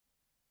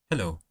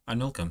Hello and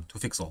welcome to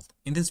Fixalt.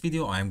 In this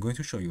video, I am going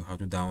to show you how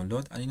to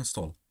download and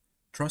install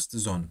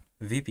Trust.Zone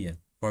VPN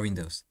for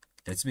Windows.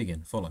 Let's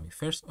begin. Follow me.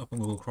 First, open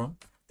Google Chrome,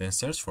 then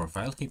search for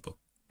File Repo.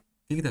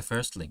 Click the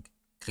first link.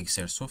 Click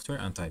Search Software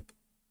and type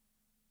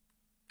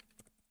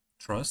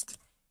Trust.Zone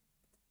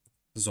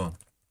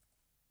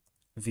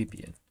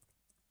VPN.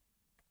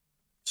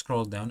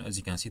 Scroll down. As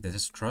you can see, this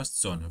is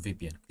Trust.Zone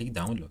VPN. Click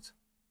Download.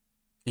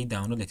 Click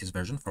Download latest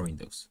version for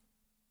Windows.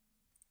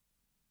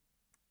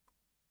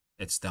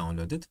 It's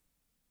downloaded.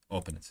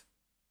 Open it.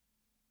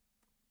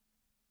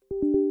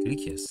 Click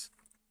Yes.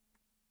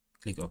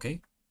 Click OK.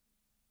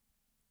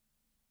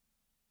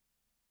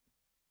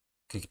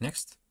 Click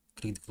Next.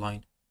 Click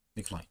Decline.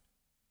 Decline.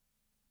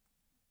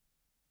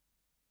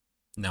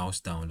 Now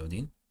it's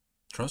downloading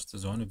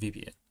Trust.Zone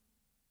VPN.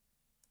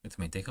 It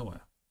may take a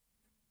while.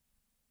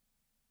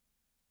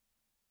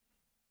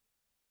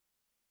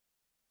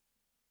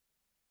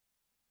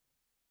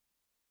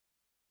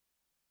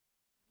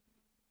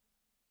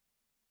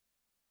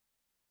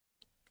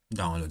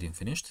 Downloading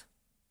finished.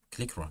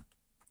 Click Run.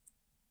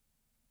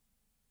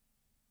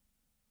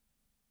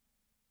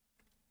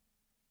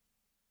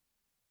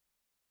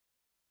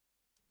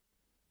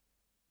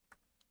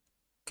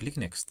 Click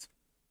Next.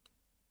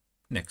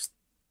 Next.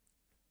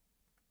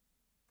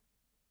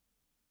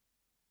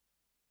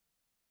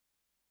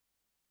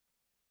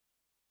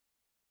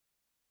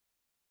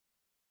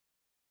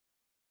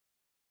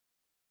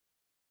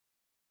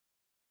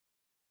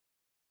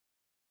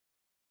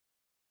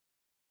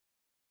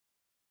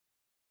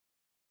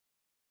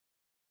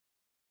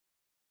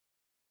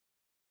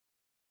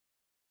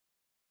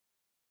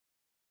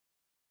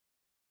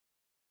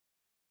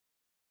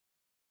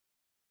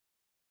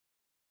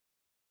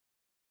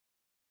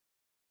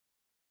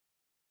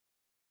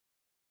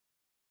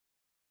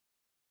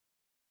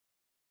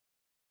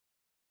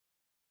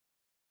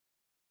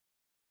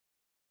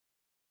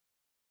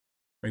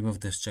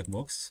 Remove this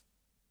checkbox.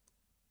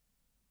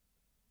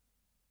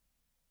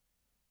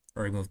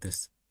 Remove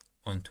this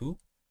onto.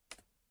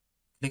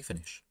 Click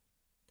Finish.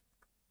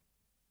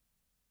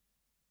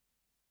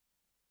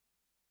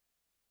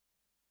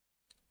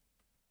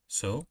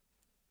 So,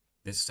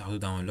 this is how to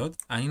download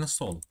and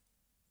install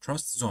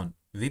Trust.Zone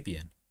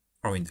VPN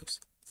for Windows.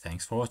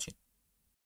 Thanks for watching.